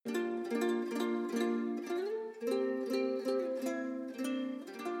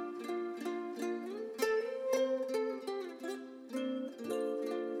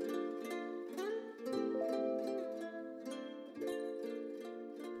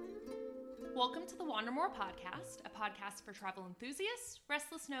Welcome to the Wander More podcast, a podcast for travel enthusiasts,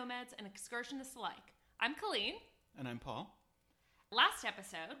 restless nomads, and excursionists alike. I'm Colleen. And I'm Paul. Last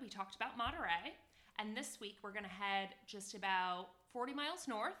episode, we talked about Monterey, and this week we're going to head just about 40 miles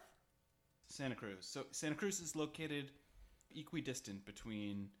north. Santa Cruz. So Santa Cruz is located equidistant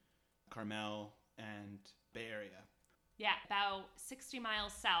between Carmel and Bay Area. Yeah, about 60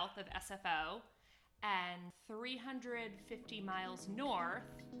 miles south of SFO and 350 miles north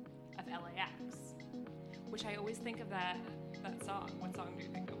of LAX, which I always think of that song. What song do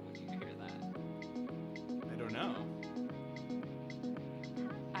you think of when you hear that? I don't know.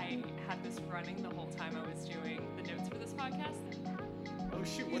 I had this running the whole time I was doing the notes for this podcast. Oh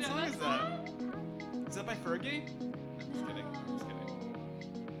shoot, what song is that? Is that by Fergie? No, I'm just kidding.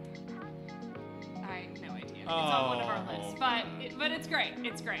 I have no idea. It's on one of our lists, but it's great.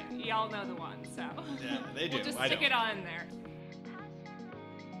 It's great. Y'all know the one, so yeah, they do. We'll just stick it on there.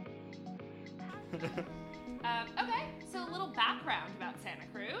 Okay, so a little background about Santa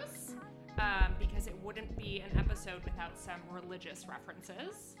Cruz, because it wouldn't be an episode without some religious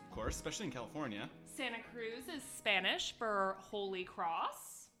references. Of course, especially in California. Santa Cruz is Spanish for Holy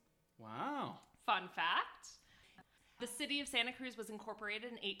Cross. Wow. Fun fact. The city of Santa Cruz was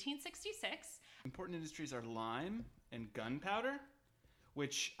incorporated in 1866. Important industries are lime and gunpowder,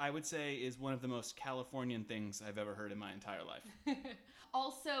 which I would say is one of the most Californian things I've ever heard in my entire life.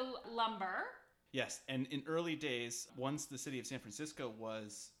 Also lumber. Yes, and in early days, once the city of San Francisco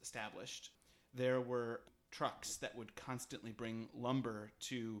was established, there were trucks that would constantly bring lumber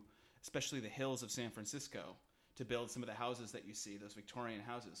to especially the hills of San Francisco to build some of the houses that you see, those Victorian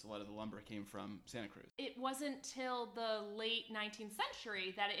houses. A lot of the lumber came from Santa Cruz. It wasn't till the late 19th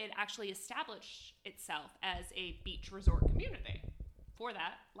century that it actually established itself as a beach resort community for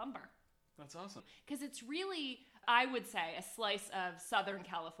that lumber. That's awesome. Because it's really, I would say, a slice of Southern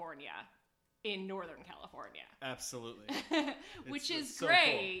California in Northern California. Absolutely. Which is so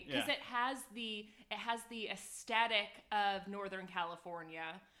great because cool. it has the aesthetic of Northern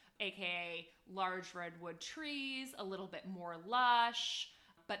California, aka large redwood trees, a little bit more lush,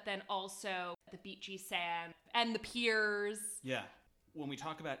 but then also the beachy sand and the piers. Yeah. When we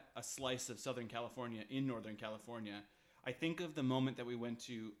talk about a slice of Southern California in Northern California, I think of the moment that we went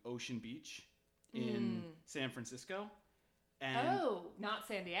to Ocean Beach in San Francisco. And not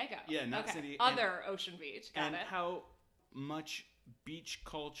San Diego. Yeah, not San Diego. Other Ocean Beach. Got and it. how much beach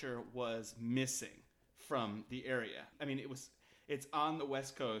culture was missing from the area. I mean, it's on the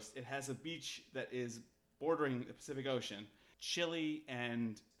West Coast. It has a beach that is bordering the Pacific Ocean, chilly,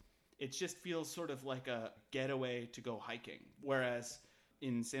 and it just feels sort of like a getaway to go hiking. Whereas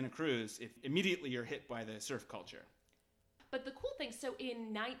in Santa Cruz, immediately you're hit by the surf culture. But the cool thing, so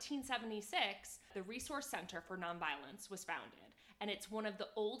in 1976, the Resource Center for Nonviolence was founded, and it's one of the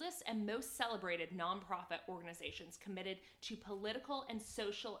oldest and most celebrated nonprofit organizations committed to political and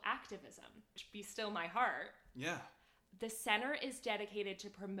social activism. Be still my heart. Yeah. The center is dedicated to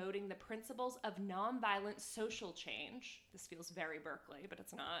promoting the principles of nonviolent social change. This feels very Berkeley, but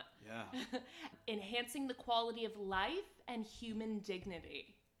it's not. Yeah. Enhancing the quality of life and human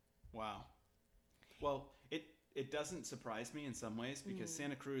dignity. Wow. Well, it doesn't surprise me in some ways because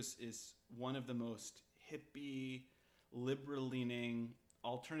Santa Cruz is one of the most hippie, liberal-leaning,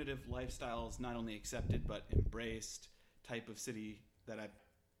 alternative lifestyles not only accepted but embraced type of city that I've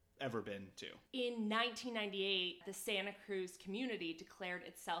ever been to. In 1998, the Santa Cruz community declared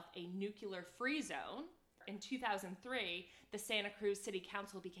itself a nuclear-free zone. In 2003, the Santa Cruz City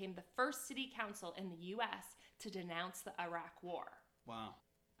Council became the first city council in the U.S. to denounce the Iraq War. Wow.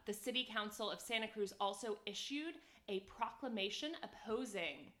 The City Council of Santa Cruz also issued a proclamation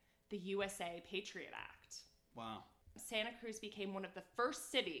opposing the USA Patriot Act. Wow. Santa Cruz became one of the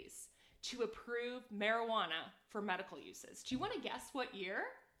first cities to approve marijuana for medical uses. Do you want to guess what year?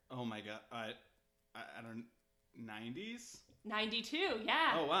 Oh my God. I don't 90s? 92,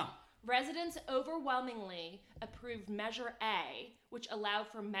 yeah. Oh, wow. Residents overwhelmingly approved Measure A, which allowed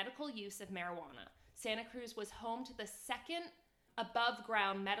for medical use of marijuana. Santa Cruz was home to the second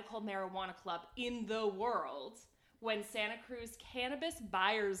above-ground medical marijuana club in the world when Santa Cruz Cannabis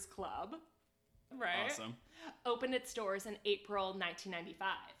Buyers Club, right, awesome, opened its doors in April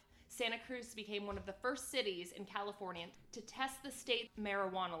 1995. Santa Cruz became one of the first cities in California to test the state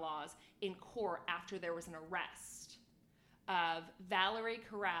marijuana laws in court after there was an arrest of Valerie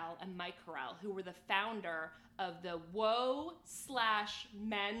Corral and Mike Corral, who were the founder of the Whoa/Men's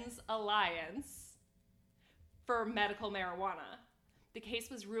Alliance for medical marijuana. The case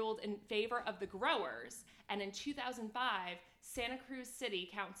was ruled in favor of the growers, and in 2005, Santa Cruz City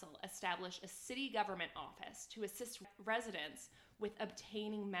Council established a city government office to assist residents with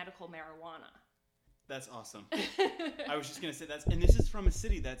obtaining medical marijuana. That's awesome. I was just going to say and this is from a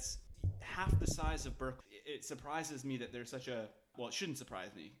city that's half the size of Berkeley. It surprises me that there's such a, well, it shouldn't surprise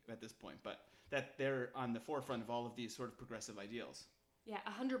me at this point, but that they're on the forefront of all of these sort of progressive ideals. Yeah,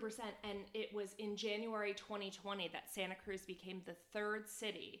 100%. And it was in January 2020 that Santa Cruz became the third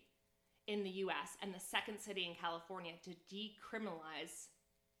city in the U.S. and the second city in California to decriminalize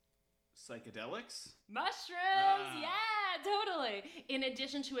psychedelics? Mushrooms! Yeah, totally. In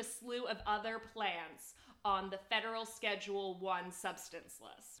addition to a slew of other plants on the federal Schedule 1 substance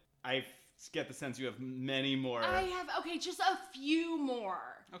list. I get the sense you have many more. I have, okay, just a few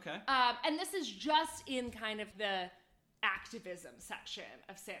more. Okay. And this is just in kind of the activism section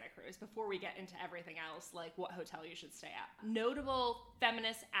of Santa Cruz before we get into everything else, like what hotel you should stay at. Notable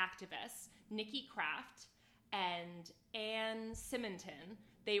feminist activists, Nikki Kraft and Anne Simonton,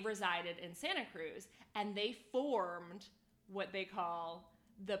 they resided in Santa Cruz, and they formed what they call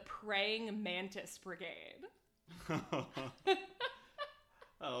the Praying Mantis Brigade.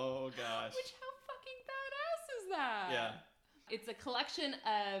 Oh, gosh. Which, how fucking badass is that? Yeah. It's a collection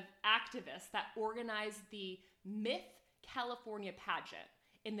of activists that organized the Myth California pageant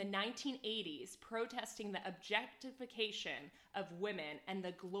in the 1980s, protesting the objectification of women and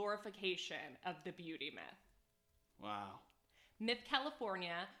the glorification of the beauty myth. Wow. Myth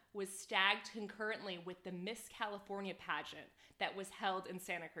California was stagged concurrently with the Miss California pageant that was held in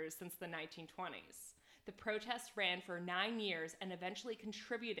Santa Cruz since the 1920s. The protest ran for 9 years and eventually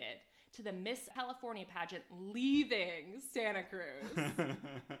contributed to the Miss California pageant leaving Santa Cruz.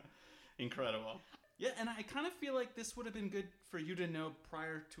 Incredible. Yeah, and I kind of feel like this would have been good for you to know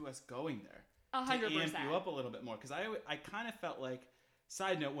prior to us going there. 100%. To amp you up a little bit more. Because I kind of felt like,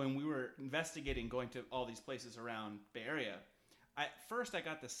 side note, when we were investigating going to all these places around Bay Area, at first I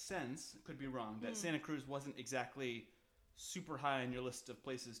got the sense, could be wrong, that Santa Cruz wasn't exactly super high on your list of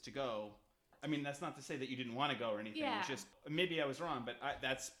places to go. I mean, that's not to say that you didn't want to go or anything. Yeah. It's just, maybe I was wrong, but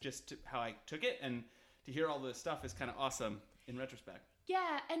that's just how I took it. And to hear all this stuff is kind of awesome in retrospect.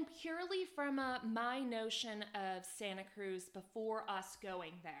 Yeah, and purely from my notion of Santa Cruz before us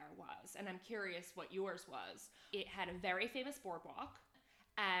going there was, and I'm curious what yours was, it had a very famous boardwalk,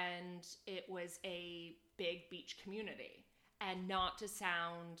 and it was a big beach community. And not to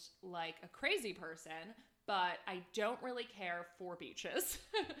sound like a crazy person, but I don't really care for beaches.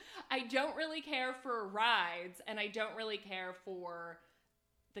 I don't really care for rides, and I don't really care for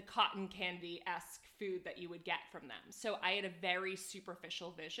the cotton candy-esque food that you would get from them. So I had a very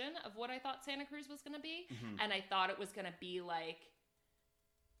superficial vision of what I thought Santa Cruz was going to be. Mm-hmm. And I thought it was going to be like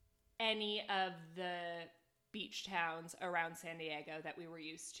any of the beach towns around San Diego that we were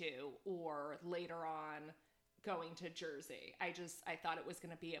used to, or later on going to Jersey. I thought it was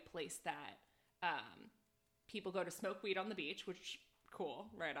going to be a place that people go to smoke weed on the beach, which, cool,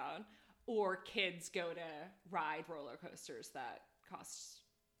 right on. Or kids go to ride roller coasters that cost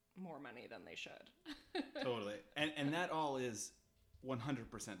more money than they should. Totally. And that all is 100%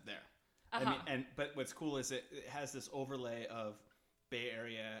 there. Uh-huh. I mean, but what's cool is it has this overlay of Bay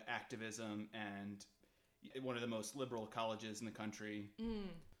Area activism and one of the most liberal colleges in the country.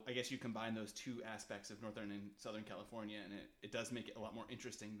 I guess you combine those two aspects of Northern and Southern California, and it does make it a lot more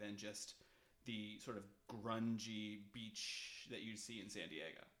interesting than just the sort of grungy beach that you see in San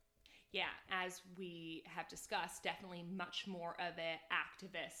Diego. Yeah, as we have discussed, definitely much more of an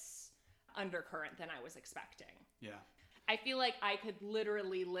activist undercurrent than I was expecting. Yeah. I feel like I could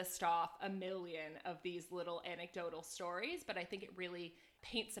literally list off a million of these little anecdotal stories, but I think it really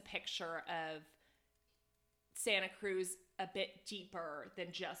paints a picture of Santa Cruz a bit deeper than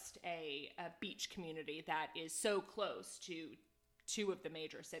just a beach community that is so close to two of the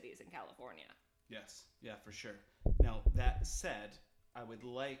major cities in California. Yes, yeah, for sure. Now, that said, I would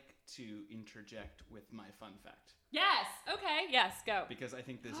like to interject with my fun fact. Yes, okay, yes, go. Because I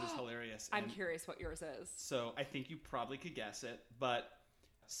think this is hilarious. I'm curious what yours is. So I think you probably could guess it, but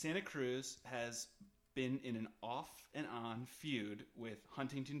Santa Cruz has been in an off and on feud with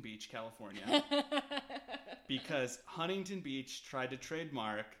Huntington Beach, California. Because Huntington Beach tried to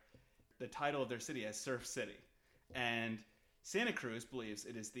trademark the title of their city as Surf City. And Santa Cruz believes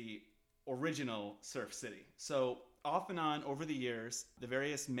it is the original Surf City. So off and on over the years, the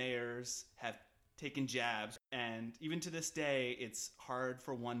various mayors have taken jabs, and even to this day, it's hard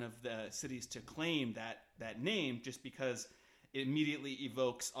for one of the cities to claim that name just because it immediately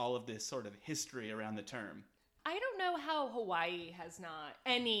evokes all of this sort of history around the term. I don't know how Hawaii has not,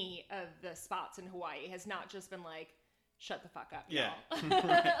 any of the spots in Hawaii has not just been like, shut the fuck up, yeah.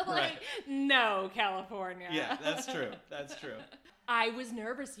 y'all. Right. No, California. Yeah, that's true. That's true. I was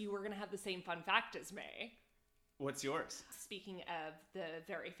nervous you were going to have the same fun fact as me. What's yours? Speaking of the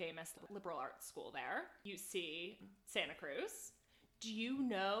very famous liberal arts school there, UC Santa Cruz, do you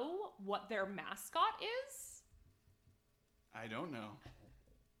know what their mascot is? I don't know.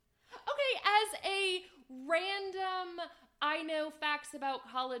 Okay, as a random, I know facts about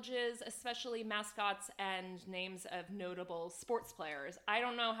colleges, especially mascots and names of notable sports players. I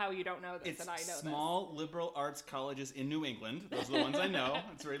don't know how you don't know this, and I know It's this. small liberal arts colleges in New England. Those are the ones I know.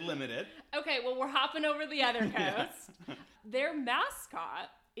 It's very limited. Okay, well, we're hopping over the other coast. Their mascot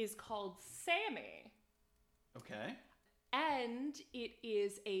is called Sammy, Okay. and it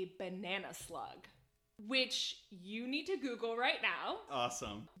is a banana slug, which you need to Google right now.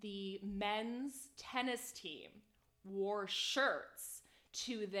 Awesome. The men's tennis team wore shirts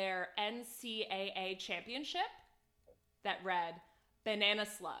to their NCAA championship that read, "Banana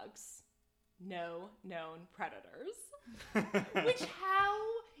slugs, no known predators." Which, how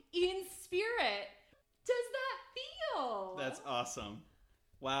in spirit does that feel? That's awesome.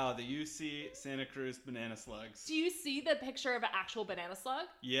 Wow, the UC Santa Cruz banana slugs. Do you see the picture of an actual banana slug?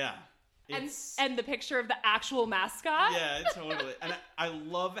 Yeah. And the picture of the actual mascot? Yeah, totally. And I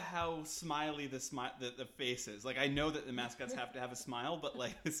love how smiley the face is. Like, I know that the mascots have to have a smile, but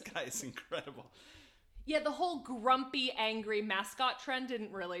like, this guy is incredible. Yeah, the whole grumpy, angry mascot trend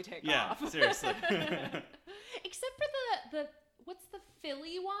didn't really take off. Yeah, seriously. Except for the what's the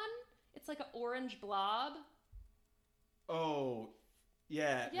Philly one? It's like an orange blob. Oh,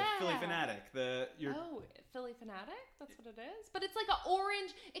 yeah, Yeah. the Philly Fanatic. Oh, Philly Fanatic? That's what it is? But it's like an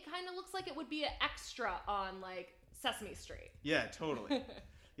orange, it kind of looks like it would be an extra on like Sesame Street. Yeah, totally.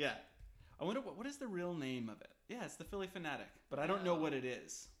 Yeah. I wonder what is the real name of it? Yeah, it's the Philly Fanatic, but I don't know what it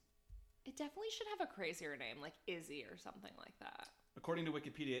is. It definitely should have a crazier name, like Izzy or something like that. According to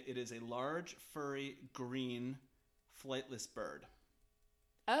Wikipedia, it is a large, furry, green, flightless bird.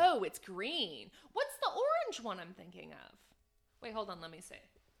 Oh, it's green. What's the orange one I'm thinking of? Wait, hold on, let me see.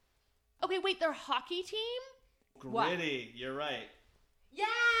 Okay, wait, their hockey team? Gritty, what? You're right.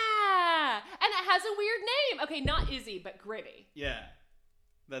 Yeah! And it has a weird name. Okay, not Izzy, but Gritty. Yeah.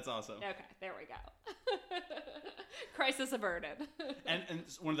 That's awesome. Okay, there we go. Crisis averted. and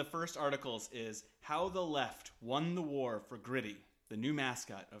one of the first articles is How the Left Won the War for Gritty, the new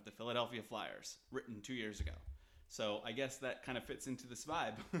mascot of the Philadelphia Flyers, written 2 years ago. So I guess that kind of fits into this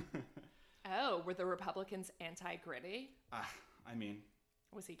vibe. Oh, were the Republicans anti-Gritty? I mean...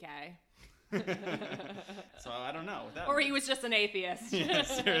 Was he gay? So I don't know. Or he was just an atheist. Yeah,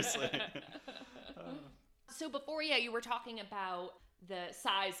 seriously. So before, you were talking about the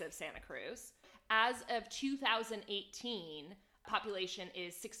size of Santa Cruz. As of 2018, population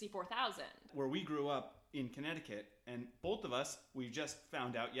is 64,000. Where we grew up in Connecticut, and both of us, we just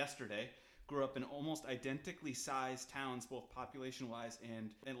found out yesterday, grew up in almost identically sized towns, both population-wise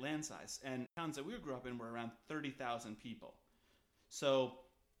and land size. And towns that we grew up in were around 30,000 people. So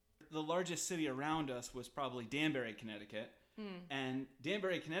the largest city around us was probably Danbury, Connecticut. And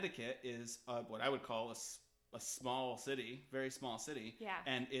Danbury, Connecticut is what I would call a small city, very small city. Yeah.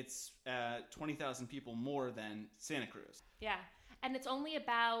 And it's 20,000 people more than Santa Cruz. Yeah. And it's only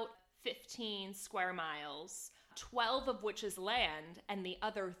about 15 square miles, 12 of which is land, and the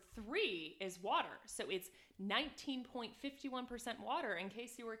other 3 is water. So it's 19.51% water, in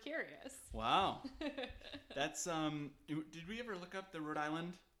case you were curious. Wow. That's, did we ever look up the Rhode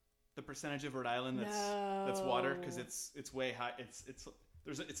Island? The percentage of Rhode Island that's water? Because it's way high.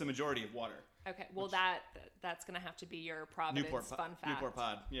 It's a majority of water. Okay, well that's gonna have to be your Providence fun fact. Newport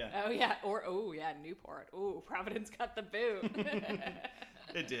Pod, yeah. Oh yeah, Newport. Ooh, Providence got the boot.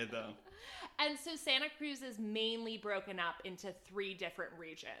 It did though. And so Santa Cruz is mainly broken up into 3 different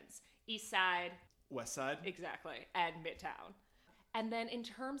regions: East Side, West Side, exactly, and Midtown. And then in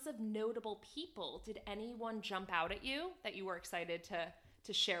terms of notable people, did anyone jump out at you that you were excited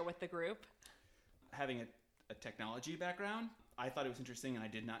to share with the group? Having a technology background, I thought it was interesting, and I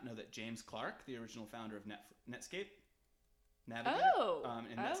did not know that James Clark, the original founder of Netscape, Navigator,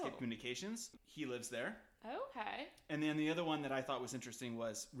 and Netscape Communications, he lives there. Okay. And then the other one that I thought was interesting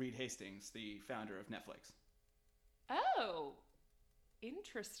was Reed Hastings, the founder of Netflix. Oh,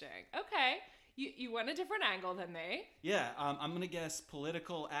 interesting. Okay. You went a different angle than me. Yeah, I'm going to guess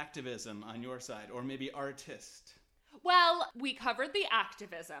political activism on your side, or maybe artist. Well, we covered the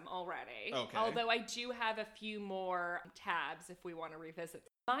activism already. Okay. Although I do have a few more tabs if we want to revisit.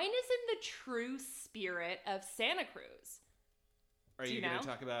 Mine is in the true spirit of Santa Cruz. Are you going to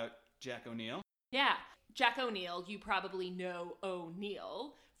talk about Jack O'Neill? Yeah. Jack O'Neill, you probably know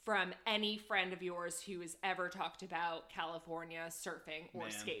O'Neill from any friend of yours who has ever talked about California surfing or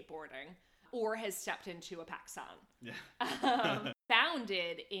skateboarding or has stepped into a PacSun. Yeah.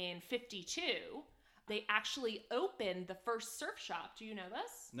 Founded in 52 They actually opened the first surf shop. Do you know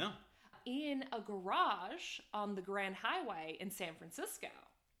this? No. In a garage on the Grand Highway in San Francisco.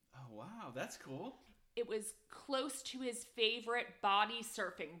 Oh, wow. That's cool. It was close to his favorite body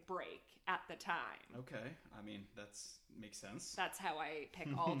surfing break at the time. Okay. I mean, makes sense. That's how I pick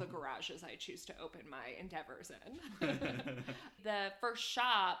all the garages I choose to open my endeavors in. The first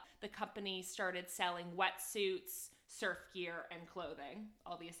shop, the company started selling wetsuits, surf gear, and clothing,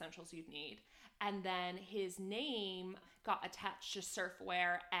 all the essentials you'd need. And then his name got attached to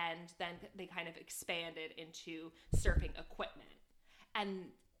surfwear, and then they kind of expanded into surfing equipment.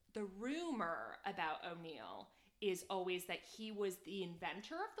 And the rumor about O'Neill is always that he was the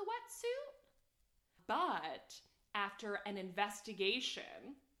inventor of the wetsuit. But after an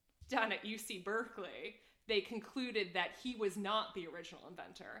investigation done at UC Berkeley, they concluded that he was not the original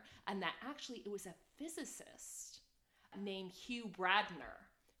inventor, and that actually it was a physicist named Hugh Bradner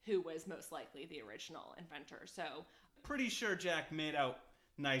who was most likely the original inventor. So, pretty sure Jack made out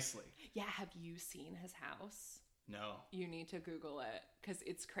nicely. Yeah, have you seen his house? No. You need to Google it because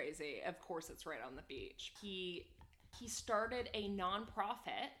it's crazy. Of course, it's right on the beach. He started a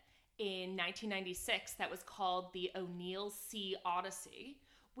nonprofit in 1996 that was called the O'Neill Sea Odyssey,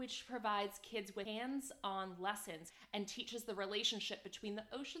 which provides kids with hands-on lessons and teaches the relationship between the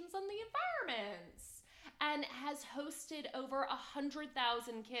oceans and the environments, and has hosted over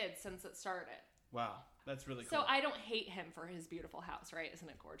 100,000 kids since it started. Wow, that's really cool. So I don't hate him for his beautiful house, right? Isn't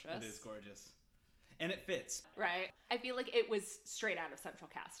it gorgeous? It is gorgeous. And it fits. Right? I feel like it was straight out of Central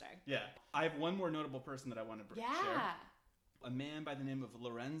Casting. Yeah. I have one more notable person that I want to share. Yeah. A man by the name of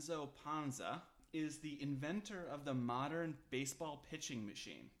Lorenzo Panza is the inventor of the modern baseball pitching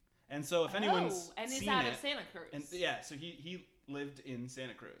machine. And so if anyone's and seen is out it, of Santa Cruz. And yeah, so he lived in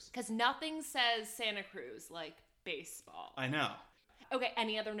Santa Cruz. Because nothing says Santa Cruz like baseball. I know. Okay,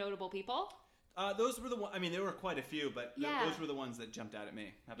 any other notable people? Those were the ones, I mean, there were quite a few, but Yeah. those were the ones that jumped out at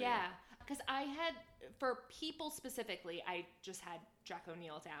me. How about Yeah, you? because I had, for people specifically, I just had Jack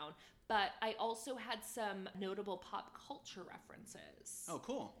O'Neill down, but I also had some notable pop culture references. Oh,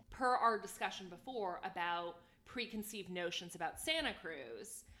 cool. Per our discussion before about preconceived notions about Santa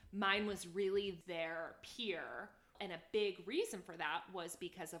Cruz, mine was really their pier, and a big reason for that was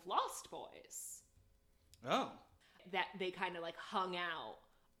because of Lost Boys. Oh. That they kind of like hung out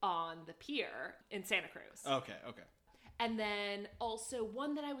on the pier in Santa Cruz. Okay. And then also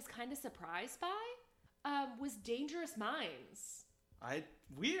one that I was kind of surprised by was Dangerous Minds.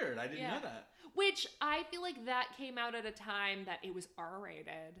 Weird. I didn't know that. Which I feel like that came out at a time that it was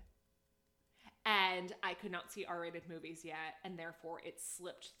R-rated. And I could not see R-rated movies yet, and therefore it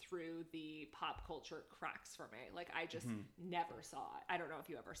slipped through the pop culture cracks for me. Like, I just never saw it. I don't know if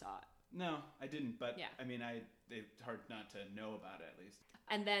you ever saw it. No, I didn't, but Yeah. I mean, it's hard not to know about it at least.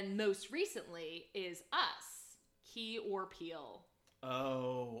 And then most recently is Us, Key or Peele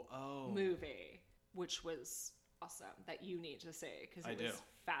movie, which was awesome, that you need to see because it was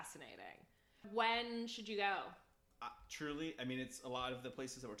fascinating. When should you go? Truly, I mean, it's a lot of the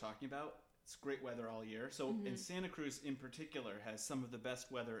places that we're talking about. It's great weather all year. So in Santa Cruz in particular has some of the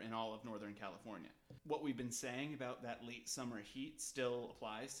best weather in all of Northern California. What we've been saying about that late summer heat still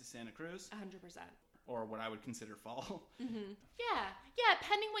applies to Santa Cruz. 100%. Or what I would consider fall. Yeah,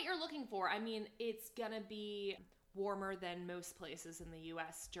 pending what you're looking for. I mean, it's gonna be warmer than most places in the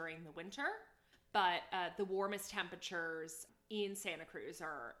U.S. during the winter, but the warmest temperatures in Santa Cruz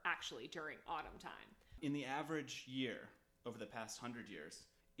are actually during autumn time. In the average year over the past 100 years,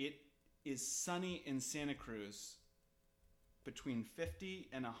 it is sunny in Santa Cruz between 50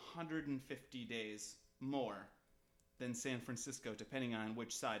 and 150 days more than San Francisco, depending on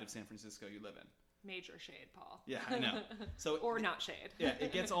which side of San Francisco you live in. Major shade, Paul. Yeah, I know. So or not shade. Yeah,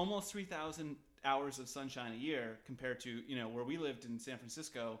 it gets almost 3,000 hours of sunshine a year compared to, where we lived in San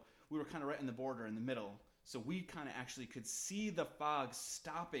Francisco. We were kind of right in the border, in the middle. So we kind of actually could see the fog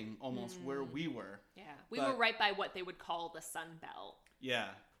stopping almost where we were. Yeah, we were right by what they would call the Sun Belt. Yeah,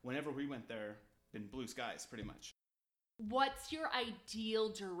 whenever we went there, been blue skies pretty much. What's your ideal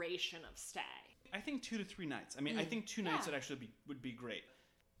duration of stay? I think 2 to 3 nights. I mean, I think 2 nights would be great.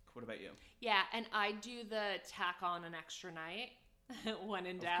 What about you? Yeah, and I do the tack on an extra night when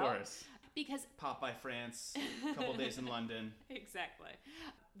in doubt. Of course. Because pop by France, a couple days in London. Exactly.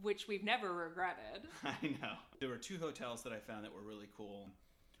 Which we've never regretted. I know. There were 2 hotels that I found that were really cool.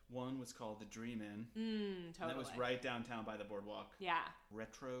 One was called the Dream Inn. Totally. And that was right downtown by the boardwalk. Yeah.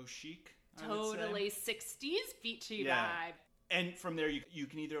 Retro chic, I totally would say. 60s beachy vibe. And from there, you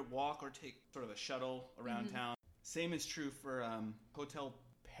can either walk or take sort of a shuttle around town. Same is true for Hotel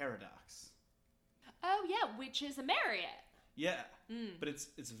Paradox. Oh, yeah, which is a Marriott. Yeah, but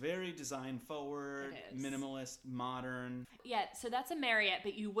it's very design forward, It is. minimalist, modern. Yeah, so that's a Marriott,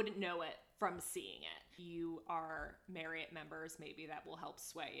 but you wouldn't know it from seeing it. You are Marriott members, maybe that will help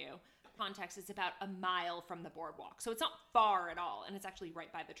sway you. Context is about a mile from the boardwalk, so it's not far at all, and it's actually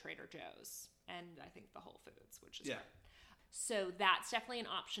right by the Trader Joe's and I think the Whole Foods, which is great. So that's definitely an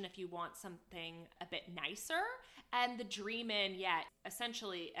option if you want something a bit nicer. And the Dream Inn,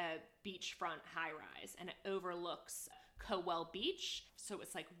 essentially a beachfront high-rise, and it overlooks Cowell Beach, so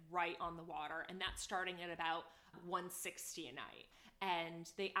it's like right on the water, and that's starting at about $160 a night. And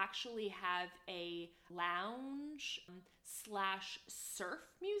they actually have a lounge slash surf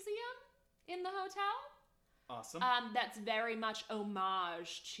museum in the hotel. Awesome. That's very much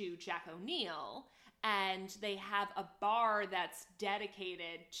homage to Jack O'Neill. And they have a bar that's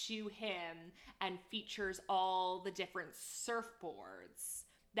dedicated to him and features all the different surfboards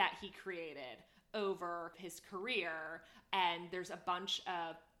that he created over his career. And there's a bunch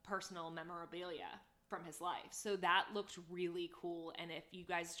of personal memorabilia from his life. So that looked really cool. And if you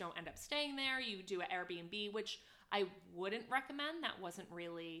guys don't end up staying there, you do an Airbnb, which I wouldn't recommend.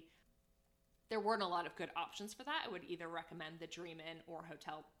 There weren't a lot of good options for that. I would either recommend the Dream Inn or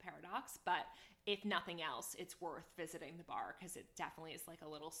Hotel Paradox, but if nothing else, it's worth visiting the bar because it definitely is like a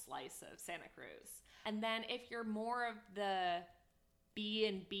little slice of Santa Cruz. And then if you're more of the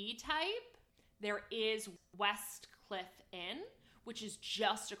B&B type, there is West Cliff Inn, which is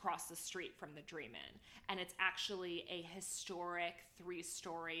just across the street from the Dream Inn. And it's actually a historic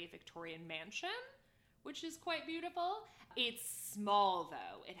 3-story Victorian mansion, which is quite beautiful. It's small,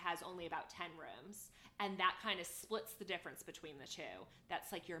 though. It has only about 10 rooms. And that kind of splits the difference between the two.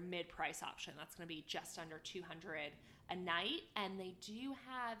 That's like your mid-price option. That's going to be just under $200 a night. And they do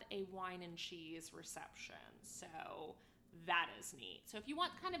have a wine and cheese reception. So that is neat. So if you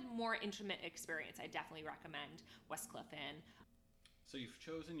want kind of more intimate experience, I definitely recommend West Cliff Inn. So you've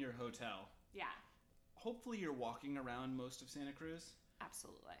chosen your hotel. Yeah. Hopefully you're walking around most of Santa Cruz.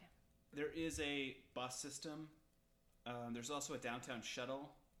 Absolutely. There is a bus system. There's also a downtown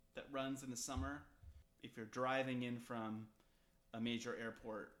shuttle that runs in the summer. If you're driving in from a major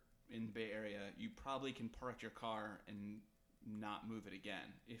airport in the Bay Area, you probably can park your car and not move it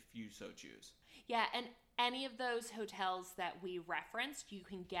again if you so choose. Yeah, and any of those hotels that we referenced, you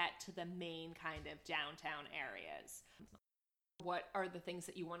can get to the main kind of downtown areas. What are the things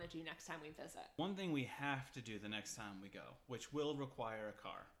that you want to do next time we visit? One thing we have to do the next time we go, which will require a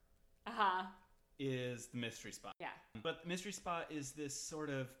car, is the Mystery Spot. Yeah. But the Mystery Spot is this sort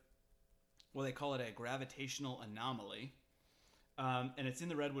of, well, they call it a gravitational anomaly. And it's in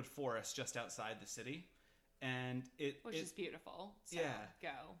the Redwood Forest just outside the city. And Which is beautiful. So go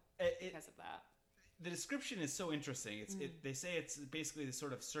because of that. The description is so interesting. They say it's basically this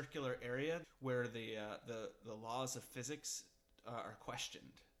sort of circular area where the laws of physics are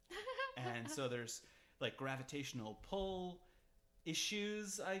questioned. And so there's like gravitational pull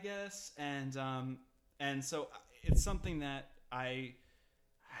issues, I guess. And so it's something that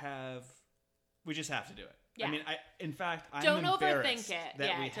we just have to do it. Yeah. I mean, I'm don't embarrassed overthink it.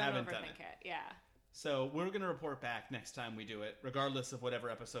 that we don't haven't overthink done it. Yeah. So we're going to report back next time we do it, regardless of whatever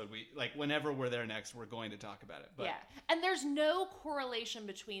episode whenever we're there next, we're going to talk about it. But yeah. And there's no correlation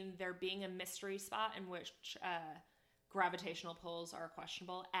between there being a mystery spot in which gravitational pulls are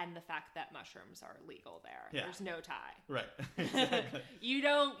questionable and the fact that mushrooms are legal there. Yeah. There's no tie. Right. Exactly. You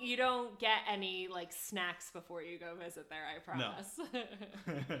don't get any like snacks before you go visit there, I promise. No.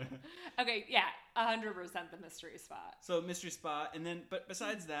 Okay, yeah, 100% the mystery spot. So mystery spot, and then but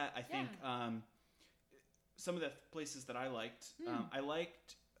besides that, I think some of the places that I liked, I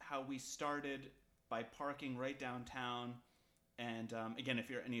liked how we started by parking right downtown, and again, if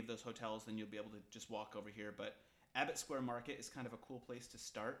you're at any of those hotels, then you'll be able to just walk over here. But Abbott Square Market is kind of a cool place to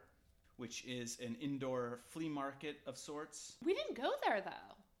start, which is an indoor flea market of sorts. We didn't go there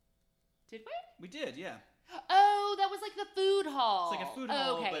though, did we? We did, yeah. Oh, that was like the food hall. It's like a food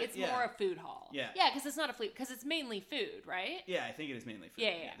hall. Okay, but it's more a food hall. Yeah. Yeah, because it's not a flea, because it's mainly food, right? Yeah, I think it is mainly food.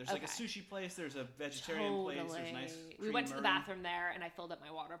 Yeah. There's like a sushi place. There's a vegetarian place. There's nice. We went to the bathroom there, and I filled up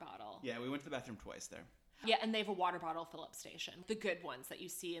my water bottle. Yeah, we went to the bathroom twice there. Yeah, and they have a water bottle fill-up station. The good ones that you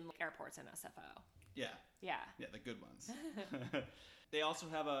see in airports and SFO. Yeah. Yeah. Yeah, the good ones. They also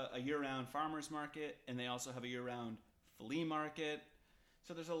have a year-round farmer's market, and they also have a year-round flea market.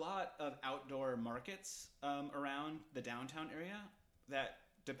 So there's a lot of outdoor markets around the downtown area that,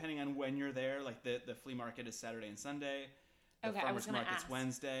 depending on when you're there, like the flea market is Saturday and Sunday. The farmer's market's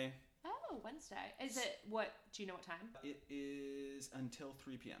Wednesday. Oh, Wednesday. Is it what? Do you know what time? It is until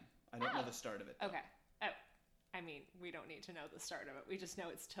 3 p.m. I don't know the start of it. Okay. Oh, I I mean, we don't need to know the start of it. We just know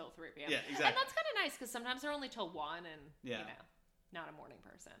it's till 3 p.m. Yeah, exactly. And that's kind of nice because sometimes they're only till 1 and, Yeah. you know, not a morning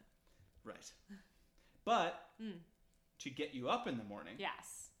person. Right. But to get you up in the morning.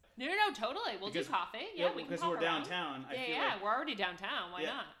 Yes. No, totally. We'll do coffee. Yeah, we can because pop we're around. downtown. I Yeah, feel yeah, like, we're already downtown. Why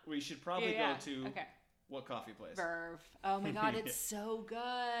not? We should probably go to what coffee place? Verve. Oh my God, it's so good.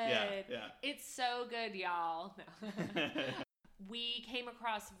 Yeah. It's so good, y'all. No. We came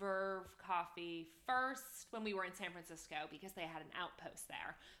across Verve Coffee first when we were in San Francisco because they had an outpost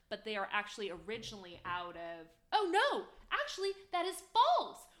there. But they are actually originally out of... Oh, no! Actually, that is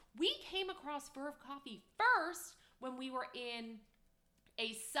false! We came across Verve Coffee first when we were in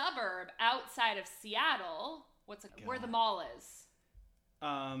a suburb outside of Seattle. Where the mall is.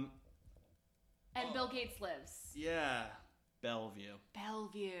 And Bill Gates lives. Yeah. Bellevue.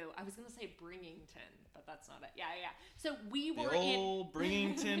 I was going to say Bringington, but that's not it. Yeah. So we were the old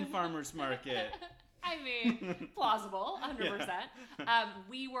Bringington Farmers Market. I mean, plausible, 100%. Yeah.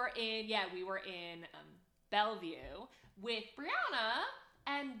 We were in Bellevue with Brianna,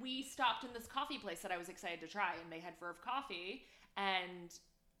 and we stopped in this coffee place that I was excited to try, and they had Verve Coffee, and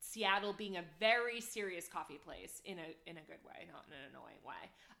Seattle being a very serious coffee place in a good way, not in an annoying way.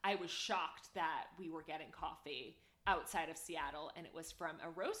 I was shocked that we were getting coffee outside of Seattle, and it was from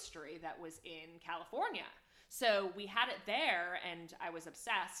a roastery that was in California. So we had it there, and I was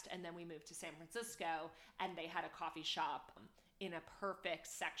obsessed, and then we moved to San Francisco, and they had a coffee shop in a perfect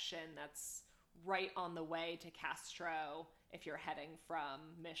section that's right on the way to Castro if you're heading from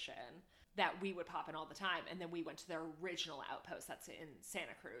Mission, that we would pop in all the time. And then we went to their original outpost that's in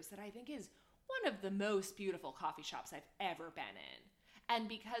Santa Cruz that I think is one of the most beautiful coffee shops I've ever been in. And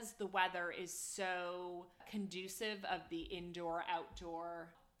because the weather is so conducive of the indoor-outdoor,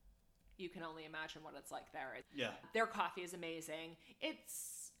 you can only imagine what it's like there. Yeah. Their coffee is amazing.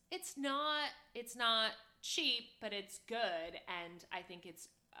 It's not cheap, but it's good. And I think it's,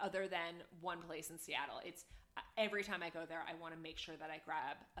 other than one place in Seattle, it's every time I go there, I want to make sure that I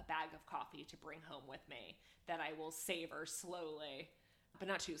grab a bag of coffee to bring home with me that I will savor slowly, but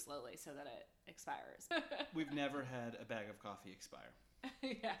not too slowly so that it expires. We've never had a bag of coffee expire.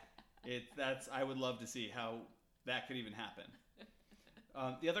 Yeah. I would love to see how that could even happen.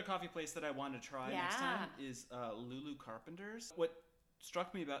 The other coffee place that I want to try next time is Lulu Carpenter's. What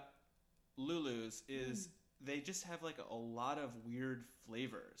struck me about Lulu's is they just have like a lot of weird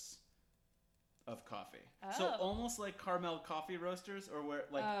flavors of coffee. Oh. So almost like Carmel Coffee Roasters, or where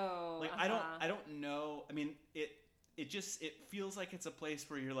I don't know. I mean, it feels like it's a place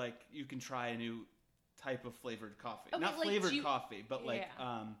where you're like, you can try a new type of flavored coffee. Okay, not like flavored coffee, but like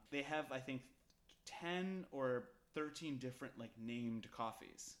they have, I think, 10 or 13 different like named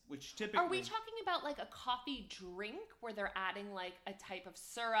coffees, which typically... Are we talking about like a coffee drink where they're adding like a type of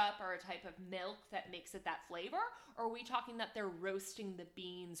syrup or a type of milk that makes it that flavor? Or are we talking that they're roasting the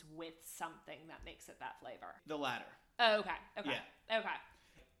beans with something that makes it that flavor? The latter. Oh, okay. Yeah. Okay.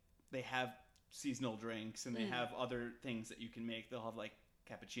 They have seasonal drinks and they have other things that you can make. They'll have like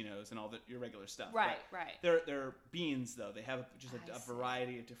cappuccinos and all your regular stuff. Right. They're beans though. They have just a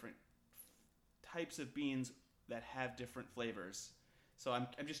variety of different types of beans that have different flavors. So I'm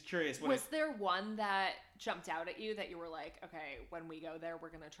just curious. Was there one that jumped out at you that you were like, okay, when we go there, we're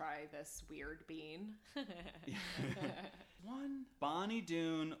going to try this weird bean? One Bonnie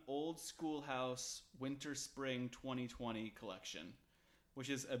Doon Old Schoolhouse Winter Spring 2020 collection, which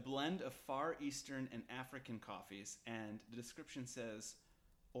is a blend of Far Eastern and African coffees, and the description says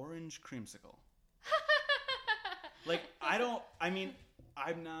orange creamsicle.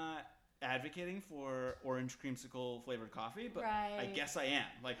 I'm not advocating for orange creamsicle flavored coffee, but I guess I am.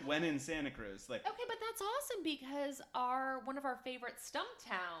 Like when in Santa Cruz, like okay, but that's awesome because one of our favorite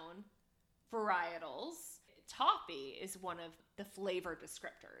Stumptown varietals, toffee, is one of the flavor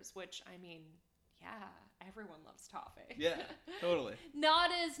descriptors. Which I mean, yeah, everyone loves toffee. Yeah, totally.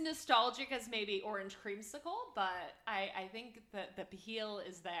 Not as nostalgic as maybe orange creamsicle, but I think that the appeal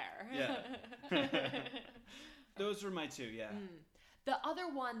is there. Yeah. Those were my two. Yeah. The other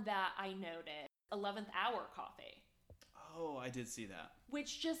one that I noted, 11th Hour Coffee. Oh, I did see that.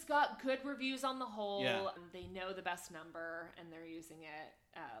 Which just got good reviews on the whole. Yeah. They know the best number, and they're using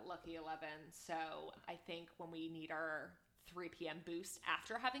it, Lucky 11. So I think when we need our 3 p.m. boost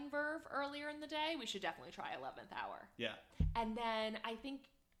after having Verve earlier in the day, we should definitely try 11th Hour. Yeah. And then I think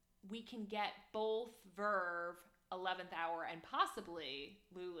we can get both Verve, 11th Hour, and possibly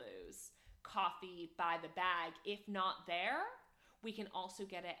Lulu's coffee by the bag. If not there, we can also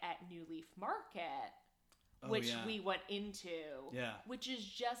get it at New Leaf Market, which we went into, which is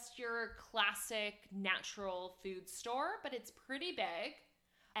just your classic natural food store, but it's pretty big.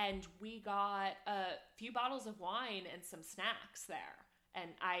 And we got a few bottles of wine and some snacks there.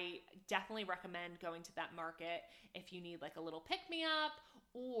 And I definitely recommend going to that market if you need like a little pick-me-up,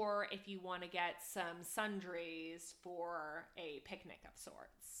 or if you want to get some sundries for a picnic of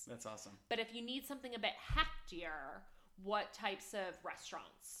sorts. That's awesome. But if you need something a bit heftier, what types of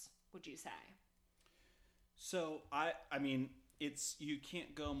restaurants would you say? So I mean, you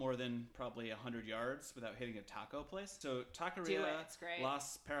can't go more than probably 100 yards without hitting a taco place. So Taqueria It's great.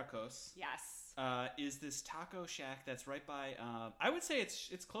 Las Pericos Yes. is this taco shack that's right by. I would say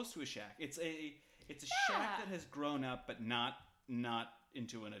it's close to a shack. It's a shack that has grown up, but not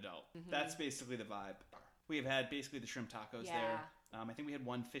into an adult. Mm-hmm. That's basically the vibe. We have had basically the shrimp tacos there. I think we had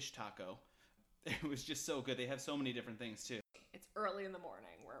one fish taco. It was just so good. They have so many different things too. It's early in the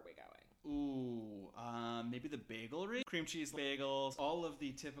morning. Where are we going? Ooh, maybe the bagelery? Cream cheese bagels, all of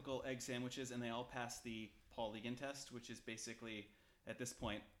the typical egg sandwiches, and they all pass the Paul Egan test, which is basically, at this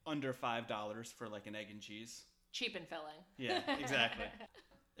point, under $5 for like an egg and cheese. Cheap and filling. Yeah, exactly.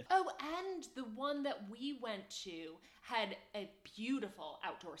 Oh, and the one that we went to had a beautiful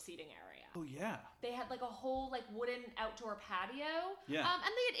outdoor seating area. Oh, yeah. They had like a whole like wooden outdoor patio. Yeah. And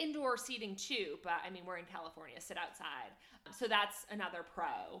they had indoor seating too, but I mean, we're in California, sit outside. So that's another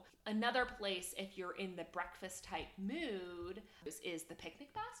pro. Another place, if you're in the breakfast type mood, is the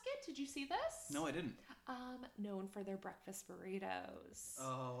Picnic Basket. Did you see this? No, I didn't. Known for their breakfast burritos.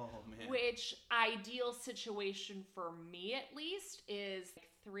 Oh, man. Which ideal situation for me at least is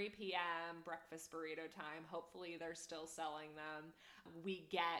 3 p.m. breakfast burrito time. Hopefully they're still selling them. We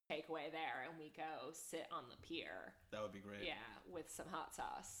get takeaway there and we go sit on the pier. That would be great. Yeah, with some hot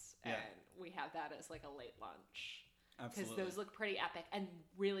sauce. Yeah. And we have that as like a late lunch. Absolutely. Because those look pretty epic and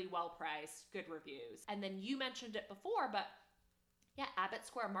really well priced, good reviews. And then you mentioned it before, but yeah, Abbott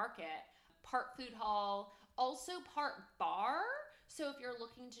Square Market, part food hall, also part bar. So if you're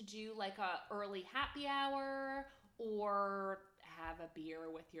looking to do like a early happy hour or have a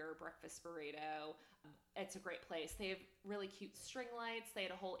beer with your breakfast burrito, it's a great place. They have really cute string lights. They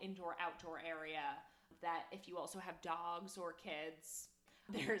had a whole indoor outdoor area that if you also have dogs or kids,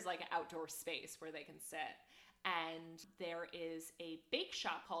 there's like an outdoor space where they can sit. And there is a bake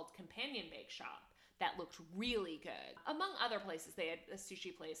shop called Companion Bake Shop that looked really good. Among other places, they had a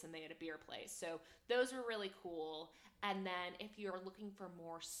sushi place and they had a beer place. So those were really cool. And then if you're looking for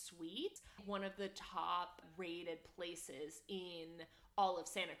more sweet, one of the top rated places in all of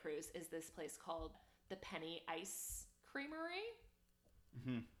Santa Cruz is this place called the Penny Ice Creamery,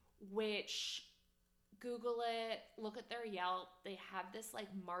 which... Google it, look at their Yelp. They have this like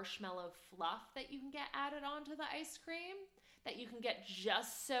marshmallow fluff that you can get added onto the ice cream that you can get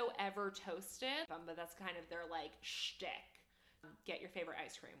just so ever toasted. But that's kind of their like shtick. Get your favorite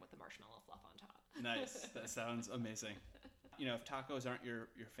ice cream with the marshmallow fluff on top. Nice. That sounds amazing. You know, if tacos aren't your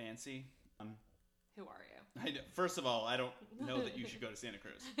fancy, who are you? First of all, I don't know that you should go to Santa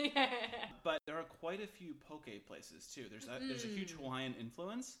Cruz. But there are quite a few poke places too. There's a huge Hawaiian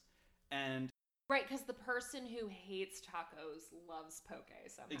influence, and right, because the person who hates tacos loves poke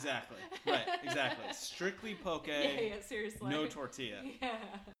somehow. Exactly. Right, exactly. Strictly poke. Yeah, seriously. No tortilla. Yeah.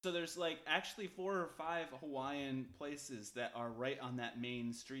 So there's like actually 4 or 5 Hawaiian places that are right on that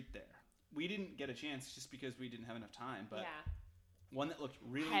main street there. We didn't get a chance just because we didn't have enough time, but one that looked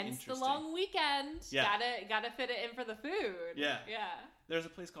really interesting. Hence the long weekend. Yeah. Gotta fit it in for the food. Yeah. Yeah. There's a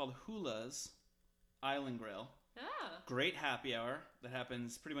place called Hula's Island Grill. Ah. Great happy hour that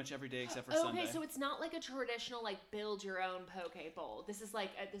happens pretty much every day except for Sunday. Okay, so it's not like a traditional like build your own poke bowl. This is like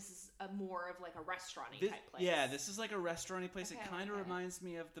a more of like a restaurant-y type place. Yeah, this is like a restaurant-y place. Okay, It kind of reminds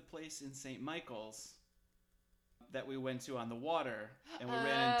me of the place in St. Michael's that we went to on the water, and we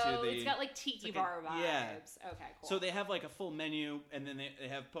ran into the... it's got like tiki bar vibes. Yeah. Okay, cool. So they have like a full menu, and then they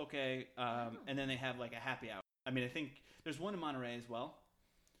have poke, and then they have like a happy hour. I mean, I think there's one in Monterey as well.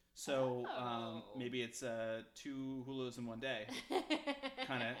 So maybe it's 2 Hulas in one day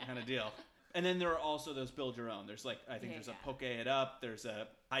kind of deal. And then there are also those build your own. There's like, I think there's a Poke It Up. There's a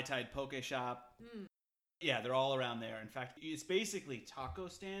High Tide Poke Shop. Yeah, they're all around there. In fact, it's basically taco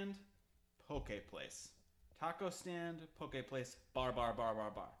stand, poke place. Taco stand, poke place, bar.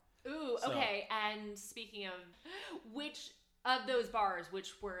 Ooh, So- okay. And speaking of, which of those bars,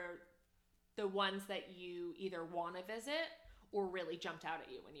 which were the ones that you either want to visit or really jumped out at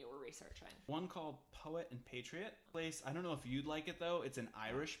you when you were researching? One called Poet and Patriot place. I don't know if you'd like it though. It's an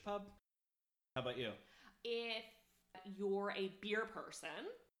Irish pub. How about you? If you're a beer person,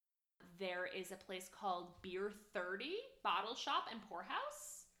 there is a place called Beer 30 Bottle Shop and Pour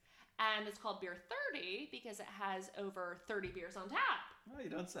House. And it's called Beer 30 because it has over 30 beers on tap. Oh, you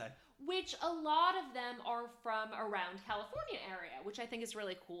don't say. Which a lot of them are from around California area, which I think is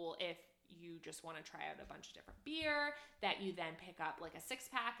really cool if you just want to try out a bunch of different beer that you then pick up like a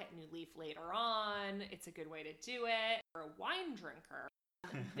 6-pack at New Leaf later on. It's a good way to do it. For a wine drinker,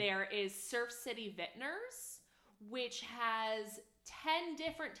 there is Surf City Vintners, which has 10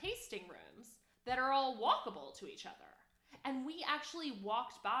 different tasting rooms that are all walkable to each other. And we actually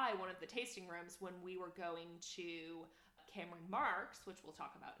walked by one of the tasting rooms when we were going to Cameron Marks, which we'll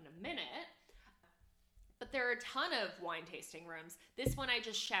talk about in a minute. But there are a ton of wine tasting rooms. This one I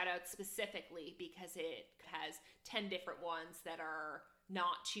just shout out specifically because it has 10 different ones that are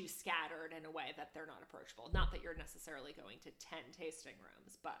not too scattered in a way that they're not approachable. Not that you're necessarily going to 10 tasting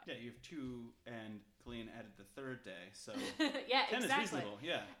rooms, but... Yeah, you have 2 and Colleen added the 3rd day, so... Yeah, 10 exactly. is reasonable,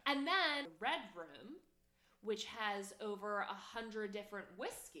 yeah. And then Red Room, which has over 100 different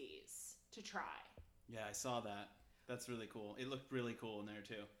whiskeys to try. Yeah, I saw that. That's really cool. It looked really cool in there,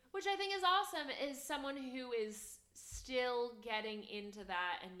 too. Which I think is awesome, is someone who is still getting into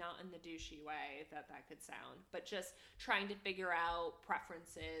that and not in the douchey way that could sound, but just trying to figure out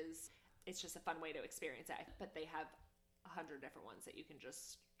preferences. It's just a fun way to experience it. But they have 100 different ones that you can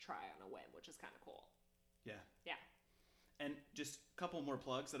just try on a whim, which is kind of cool. Yeah. Yeah. And just a couple more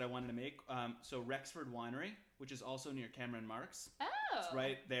plugs that I wanted to make. So Rexford Winery, which is also near Cameron Marks. Oh. It's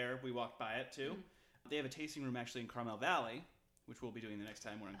right there. We walked by it, too. They have a tasting room actually in Carmel Valley, which we'll be doing the next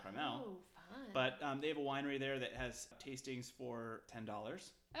time we're in Carmel. Oh, fun. But they have a winery there that has tastings for $10.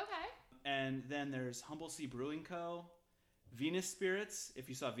 Okay. And then there's Humble Sea Brewing Co., Venus Spirits. If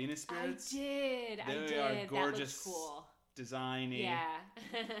you saw Venus Spirits, I did. They are gorgeous. That looks cool. Designy. Yeah.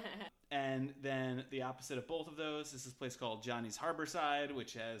 And then the opposite of both of those is this place called Johnny's Harborside,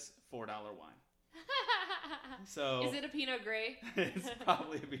 which has $4 wine. So is it a Pinot Gris? It's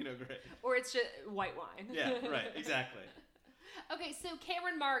probably a Pinot Gris. Or it's just white wine. Yeah, right, exactly. Okay, so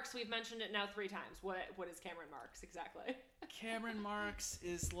Cameron Marks, we've mentioned it now 3 times. What is Cameron Marks exactly? Cameron Marks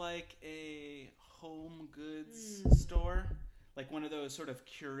is like a home goods store. Like one of those sort of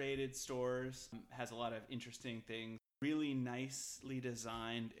curated stores. Has a lot of interesting things. Really nicely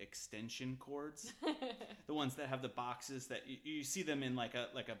designed extension cords. The ones that have the boxes that you see them in like a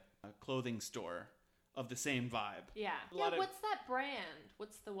clothing store of the same vibe. Yeah. What's that brand?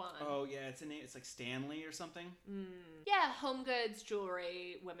 What's the one? Oh, yeah, it's a name. It's like Stanley or something. Yeah, home goods,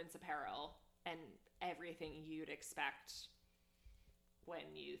 jewelry, women's apparel, and everything you'd expect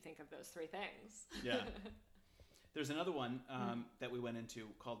when you think of those 3 things. Yeah. There's another one that we went into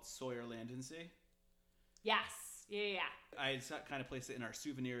called Sawyer Land and Sea. Yes. Yeah. I kind of placed it in our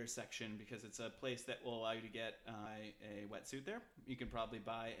souvenirs section because it's a place that will allow you to get a wetsuit there. You can probably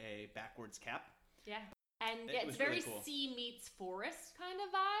buy a backwards cap. Yeah. And it's very really cool. Sea meets forest kind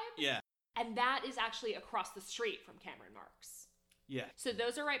of vibe. Yeah. And that is actually across the street from Cameron Marks. Yeah. So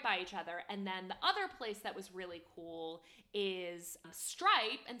those are right by each other. And then the other place that was really cool is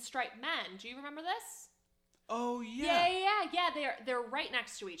Stripe and Stripe Men. Do you remember this? Oh, yeah. Yeah. They're right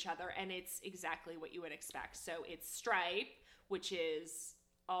next to each other, and it's exactly what you would expect. So it's Stripe, which is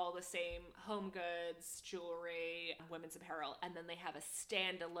all the same home goods, jewelry, women's apparel, and then they have a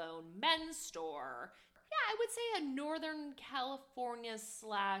standalone men's store. Yeah, I would say a Northern California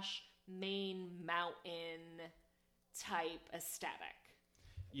 / Maine mountain type aesthetic.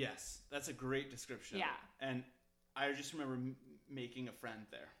 Yes, that's a great description. Yeah. And I just remember making a friend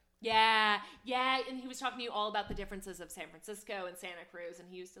there. Yeah, and he was talking to you all about the differences of San Francisco and Santa Cruz, and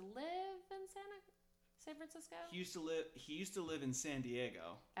he used to live in San Francisco? He used to live in San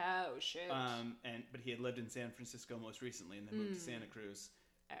Diego. Oh, shoot. But he had lived in San Francisco most recently and then moved to Santa Cruz.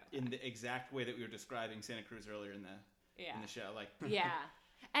 Okay. In the exact way that we were describing Santa Cruz earlier in the show. Like yeah.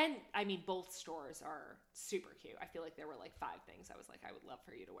 And I mean, both stores are super cute. I feel like there were like 5 things I was like, I would love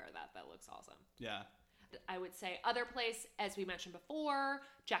for you to wear that. That looks awesome. Yeah. I would say other place, as we mentioned before,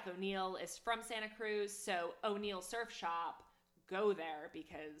 Jack O'Neill is from Santa Cruz. So O'Neill Surf Shop, go there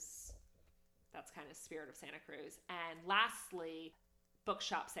because that's kind of spirit of Santa Cruz. And lastly,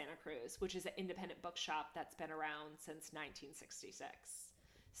 Bookshop Santa Cruz, which is an independent bookshop that's been around since 1966.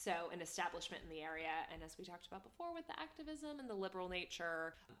 So an establishment in the area. And as we talked about before with the activism and the liberal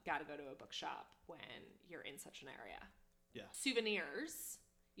nature, got to go to a bookshop when you're in such an area. Yeah. Souvenirs.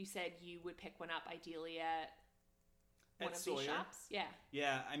 You said you would pick one up ideally at one of Sawyer. these shops? Yeah.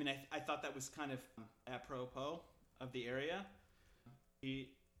 Yeah, I mean, I thought that was kind of apropos of the area. The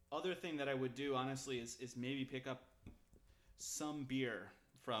other thing that I would do, honestly, is maybe pick up some beer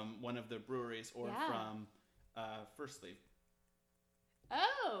from one of the breweries or from First Leaf.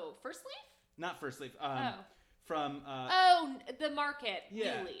 Oh, First Leaf? Not First Leaf. From... the market.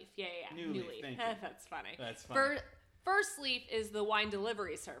 Yeah. New Leaf. Yeah. New Leaf. Thank you. That's funny. That's funny. First Leaf is the wine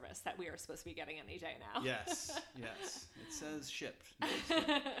delivery service that we are supposed to be getting any day now. Yes. It says shipped.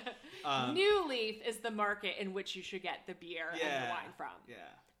 New Leaf is the market in which you should get the beer and the wine from. Yeah.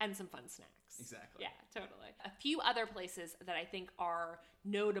 And some fun snacks. Exactly. Yeah, totally. A few other places that I think are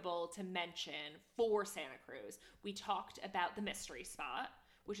notable to mention for Santa Cruz. We talked about the Mystery Spot,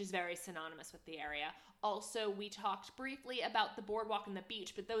 which is very synonymous with the area. Also, we talked briefly about the boardwalk and the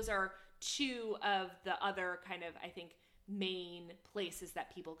beach, but those are two of the other kind of, I think, main places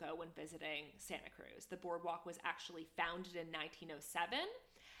that people go when visiting Santa Cruz. The boardwalk was actually founded in 1907,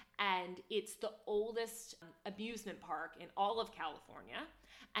 and it's the oldest amusement park in all of California,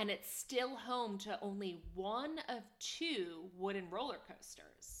 and it's still home to only one of two wooden roller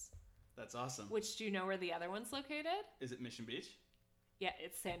coasters. That's awesome. Which, do you know where the other one's located? Is it Mission Beach? Yeah,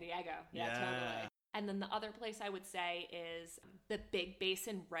 it's San Diego. Yeah, totally. And then the other place I would say is the Big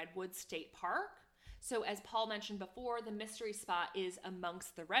Basin Redwood State Park. So as Paul mentioned before, the Mystery Spot is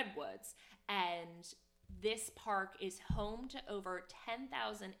amongst the redwoods, and this park is home to over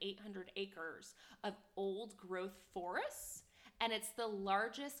 10,800 acres of old growth forests, and it's the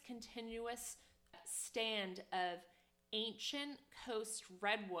largest continuous stand of ancient coast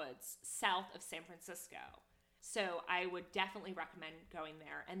redwoods south of San Francisco. So I would definitely recommend going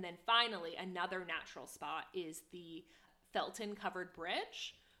there. And then finally, another natural spot is the Felton Covered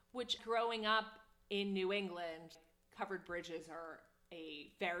Bridge, which growing up in New England, covered bridges are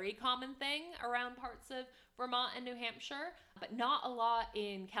a very common thing around parts of Vermont and New Hampshire, but not a lot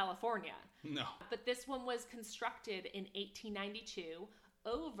in California. No. But this one was constructed in 1892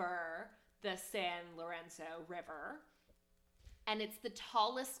 over the San Lorenzo River, and it's the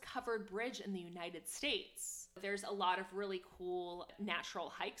tallest covered bridge in the United States. There's a lot of really cool natural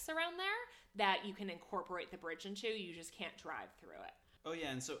hikes around there that you can incorporate the bridge into. You just can't drive through it. Oh,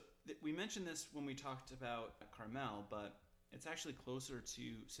 yeah, and so we mentioned this when we talked about Carmel, but it's actually closer to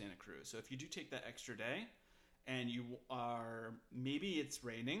Santa Cruz. So if you do take that extra day and you are, maybe it's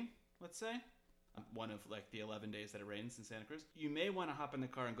raining, let's say, one of like the 11 days that it rains in Santa Cruz, you may want to hop in the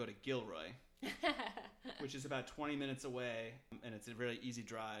car and go to Gilroy, which is about 20 minutes away, and it's a really easy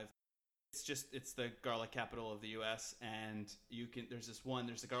drive. It's the garlic capital of the U.S., and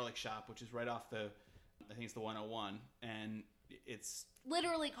there's the garlic shop, which is right off I think it's the 101, and it's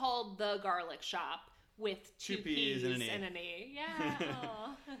literally called the Garlic Shop with two P's and an E.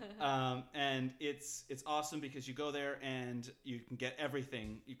 Yeah. And it's awesome because you go there and you can get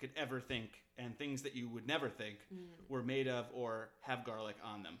everything you could ever think, and things that you would never think were made of or have garlic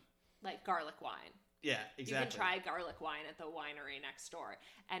on them. Like garlic wine. Yeah, exactly. You can try garlic wine at the winery next door.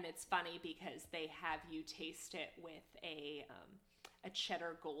 And it's funny because they have you taste it with a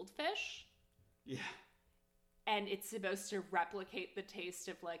cheddar goldfish. Yeah. And it's supposed to replicate the taste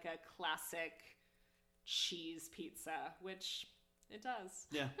of like a classic cheese pizza, which it does.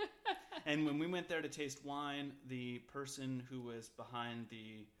 Yeah. And when we went there to taste wine, the person who was behind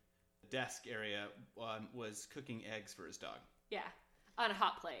the desk area was cooking eggs for his dog. Yeah, on a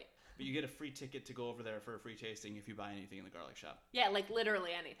hot plate. But you get a free ticket to go over there for a free tasting if you buy anything in the garlic shop. Yeah, like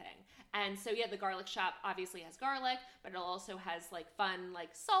literally anything. And so yeah, the garlic shop obviously has garlic, but it also has like fun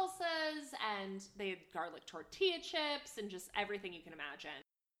like salsas, and they have garlic tortilla chips and just everything you can imagine.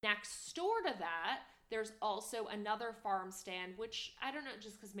 Next door to that, there's also another farm stand, which I don't know,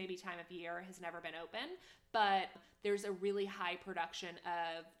 just because maybe time of year has never been open, but there's a really high production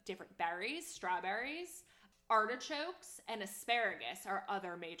of different berries, strawberries, artichokes, and asparagus are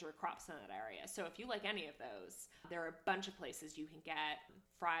other major crops in that area. So if you like any of those, there are a bunch of places you can get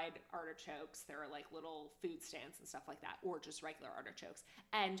fried artichokes. There are like little food stands and stuff like that, or just regular artichokes.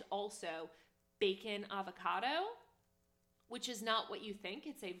 And also bacon avocado, which is not what you think.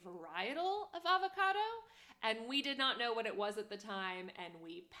 It's a varietal of avocado. And we did not know what it was at the time, and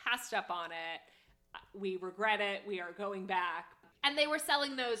we passed up on it. We regret it. We are going back. And they were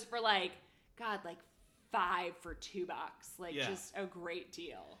selling those for like $5 for $2. Like, yeah. Just a great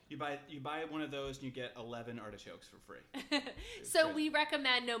deal. You buy one of those and you get 11 artichokes for free. So crazy. We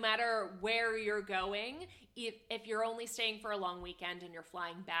recommend, no matter where you're going, if you're only staying for a long weekend and you're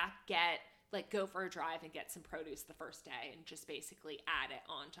flying back, go for a drive and get some produce the first day and just basically add it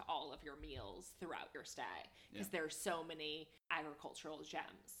onto all of your meals throughout your stay, because there's so many agricultural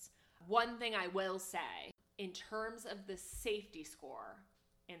gems. One thing I will say, in terms of the safety score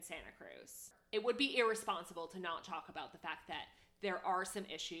in Santa Cruz, it would be irresponsible to not talk about the fact that there are some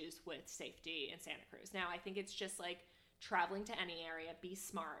issues with safety in Santa Cruz. Now, I think it's just like traveling to any area, be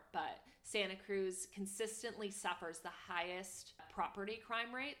smart, but Santa Cruz consistently suffers the highest property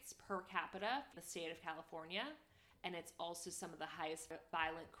crime rates per capita in the state of California. and it's also some of the highest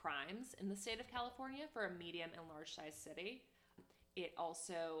violent crimes in the state of California for a medium and large-sized city. It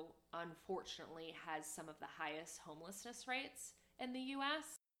also, unfortunately, has some of the highest homelessness rates in the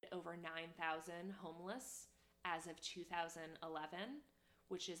U.S. Over 9,000 homeless as of 2011,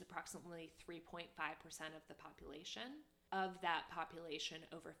 which is approximately 3.5% of the population. Of that population,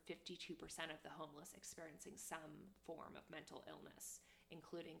 over 52% of the homeless experiencing some form of mental illness,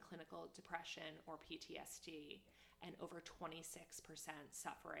 including clinical depression or PTSD, and over 26%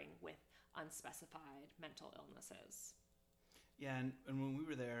 suffering with unspecified mental illnesses. Yeah, and when we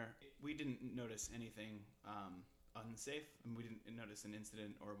were there, we didn't notice anything unsafe, and we didn't notice an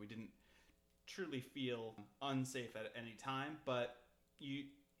incident, or we didn't truly feel unsafe at any time. But you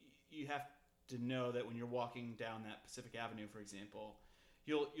have to know that when you're walking down that Pacific Avenue, for example,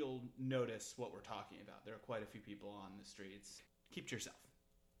 you'll notice what we're talking about. There are quite a few people on the streets. Keep to yourself,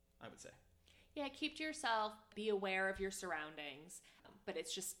 I would say. Yeah, keep to yourself. Be aware of your surroundings, but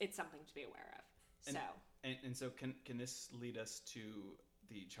it's something to be aware of. And so can this lead us to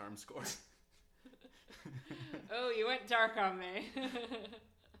the charm score? Oh, you went dark on me.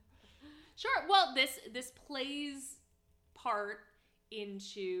 Sure. Well, this plays part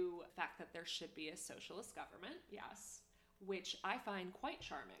into the fact that there should be a socialist government, yes, which I find quite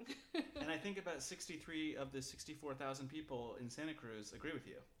charming. And I think about 63 of the 64,000 people in Santa Cruz agree with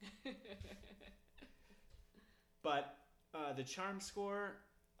you. But the charm score,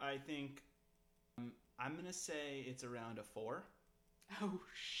 I think, I'm going to say it's around a 4. Oh,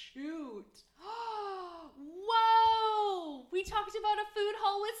 shoot. Whoa! We talked about a food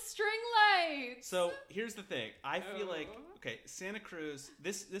hall with string lights. So here's the thing. I feel like, okay, Santa Cruz,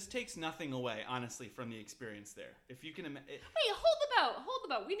 this takes nothing away, honestly, from the experience there. If you can imagine... Wait, hold the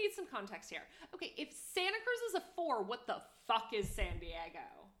boat. We need some context here. Okay, if Santa Cruz is a 4, what the fuck is San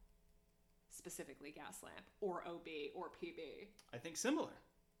Diego? Specifically Gaslamp, or OB, or PB. I think similar.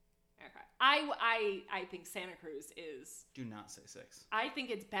 Okay. I think Santa Cruz is... Do not say 6. I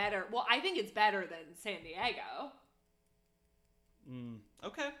think it's better. Well, I think it's better than San Diego.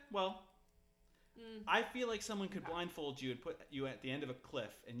 Okay, well... I feel like someone could blindfold you and put you at the end of a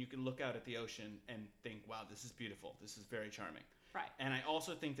cliff, and you can look out at the ocean and think, wow, this is beautiful. This is very charming. Right. And I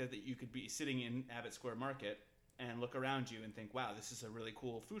also think that you could be sitting in Abbott Square Market and look around you and think, wow, this is a really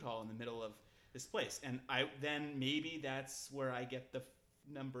cool food hall in the middle of this place. And then maybe that's where I get the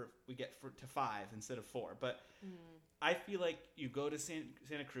number we get to 5 instead of 4. But I feel like you go to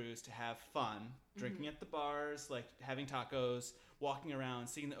Santa Cruz to have fun, drinking at the bars, like having tacos, walking around,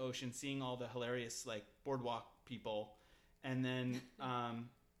 seeing the ocean, seeing all the hilarious like boardwalk people, and then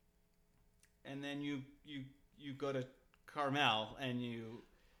you go to Carmel and you...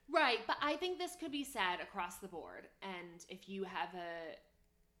 Right, but I think this could be said across the board. And if you have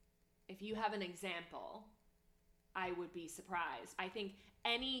an example, I would be surprised. I think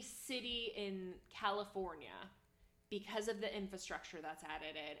any city in California, because of the infrastructure that's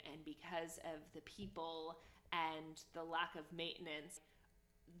added in and because of the people and the lack of maintenance,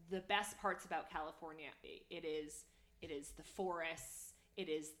 the best parts about California, it is the forests, it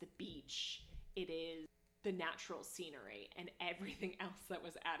is the beach, it is the natural scenery, and everything else that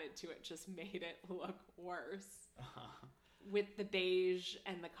was added to it just made it look worse. With the beige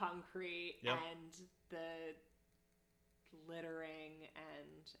and the concrete and the littering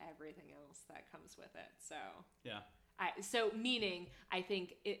and everything else that comes with it. So meaning I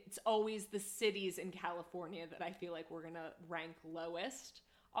think it's always the cities in California that I feel like we're going to rank lowest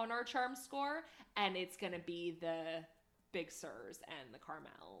on our charm score, and it's going to be the Big Surs and the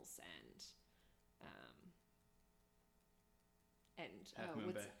Carmels and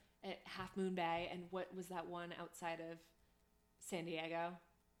Half Moon Bay, and what was that one outside of San Diego?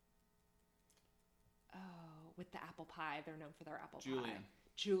 Oh, with the apple pie. They're known for their apple pie.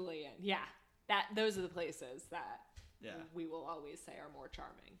 Julian. Yeah. Those are the places that we will always say are more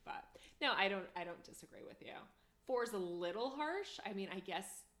charming. But no, I don't disagree with you. 4 is a little harsh. I mean, I guess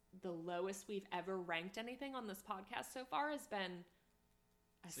the lowest we've ever ranked anything on this podcast so far has been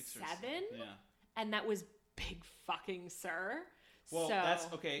a 7. Yeah. And that was Big fucking Sur. Well, so, that's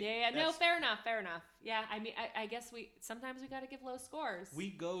okay. Yeah. No, fair enough. Yeah, I mean, I guess sometimes we got to give low scores. We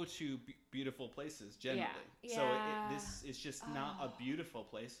go to beautiful places generally, so this is just not a beautiful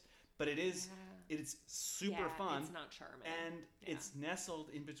place, but it is. It's super fun. It's not charming, and it's nestled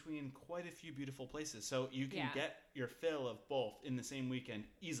in between quite a few beautiful places, so you can get your fill of both in the same weekend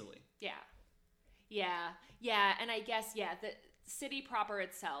easily. Yeah, and I guess the city proper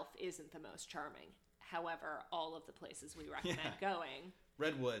itself isn't the most charming. However, all of the places we recommend going.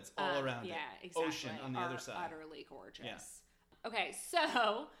 Redwoods all around it. Exactly. Ocean on the other side. Utterly gorgeous. Yeah. Okay,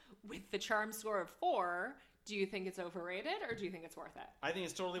 so with the charm score of 4, Do you think it's overrated, or do you think it's worth it? I think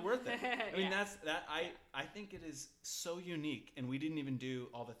it's totally worth it. I mean, Yeah. I think it is so unique, and we didn't even do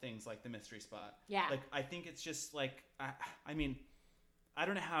all the things like the mystery spot. Yeah. Like, I think it's just like, I mean, I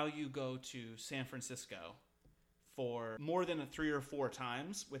don't know how you go to San Francisco for more than 3 or 4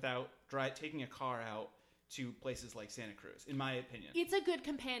 times without taking a car out to places like Santa Cruz, in my opinion. It's a good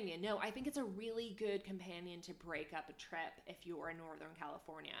companion. No, I think it's a really good companion to break up a trip if you are in Northern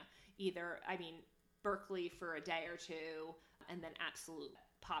California. Either, I mean, Berkeley for a day or two, and then absolute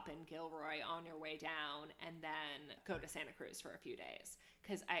pop in Gilroy on your way down, and then go to Santa Cruz for a few days.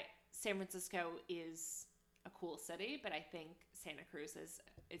 Because San Francisco is a cool city, but I think Santa Cruz is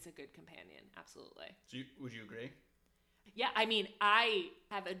a good companion. Absolutely. So would you agree? Yeah, I mean, I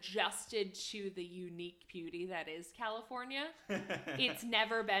have adjusted to the unique beauty that is California. It's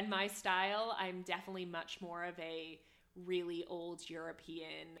never been my style. I'm definitely much more of a really old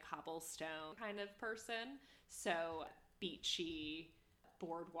European cobblestone kind of person. So beachy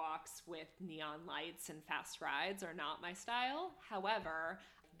boardwalks with neon lights and fast rides are not my style. However,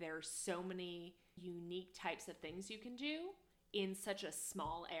 there's so many unique types of things you can do in such a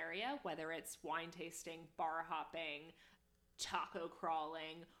small area, whether it's wine tasting, bar hopping, taco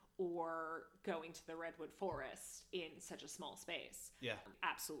crawling, or going to the Redwood Forest in such a small space. Yeah.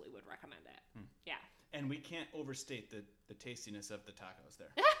 Absolutely would recommend it. Yeah. And we can't overstate the tastiness of the tacos there.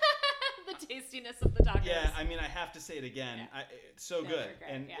 The tastiness of the tacos. Yeah, I mean, I have to say it again. Yeah. It's so No, good. they're great,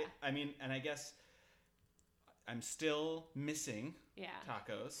 And yeah. and I guess I'm still missing Yeah.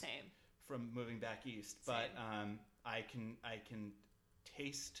 tacos Same. from moving back east, but Same. I can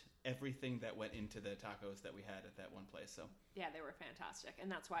taste everything that went into the tacos that we had at that one place. So Yeah, they were fantastic.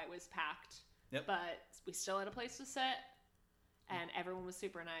 And that's why it was packed. Yep. But we still had a place to sit, and everyone was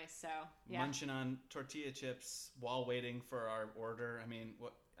super nice. So, yeah. munching on tortilla chips while waiting for our order. I mean,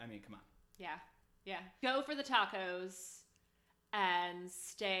 come on. Yeah. Yeah. Go for the tacos and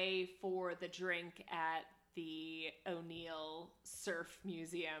stay for the drink at the O'Neill Surf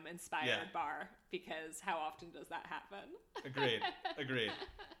Museum inspired bar, because how often does that happen? Agreed.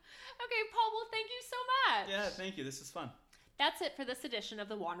 Okay, Paul, well, thank you so much. Yeah, thank you. This is fun. That's it for this edition of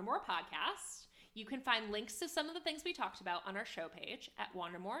the Wandermore podcast. You can find links to some of the things we talked about on our show page at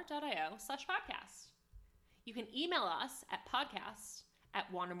wandermore.io/podcast. You can email us at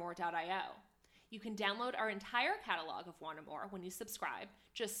podcast@wandermore.io. You can download our entire catalog of Wandermore when you subscribe.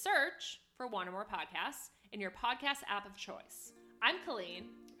 Just search for Wandermore Podcasts in your podcast app of choice. I'm Colleen.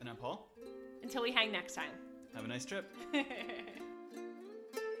 And I'm Paul. Until we hang next time. Have a nice trip.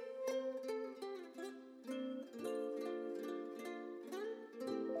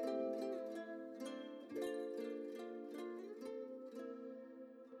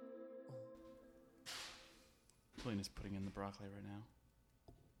 Colleen is putting in the broccoli right now.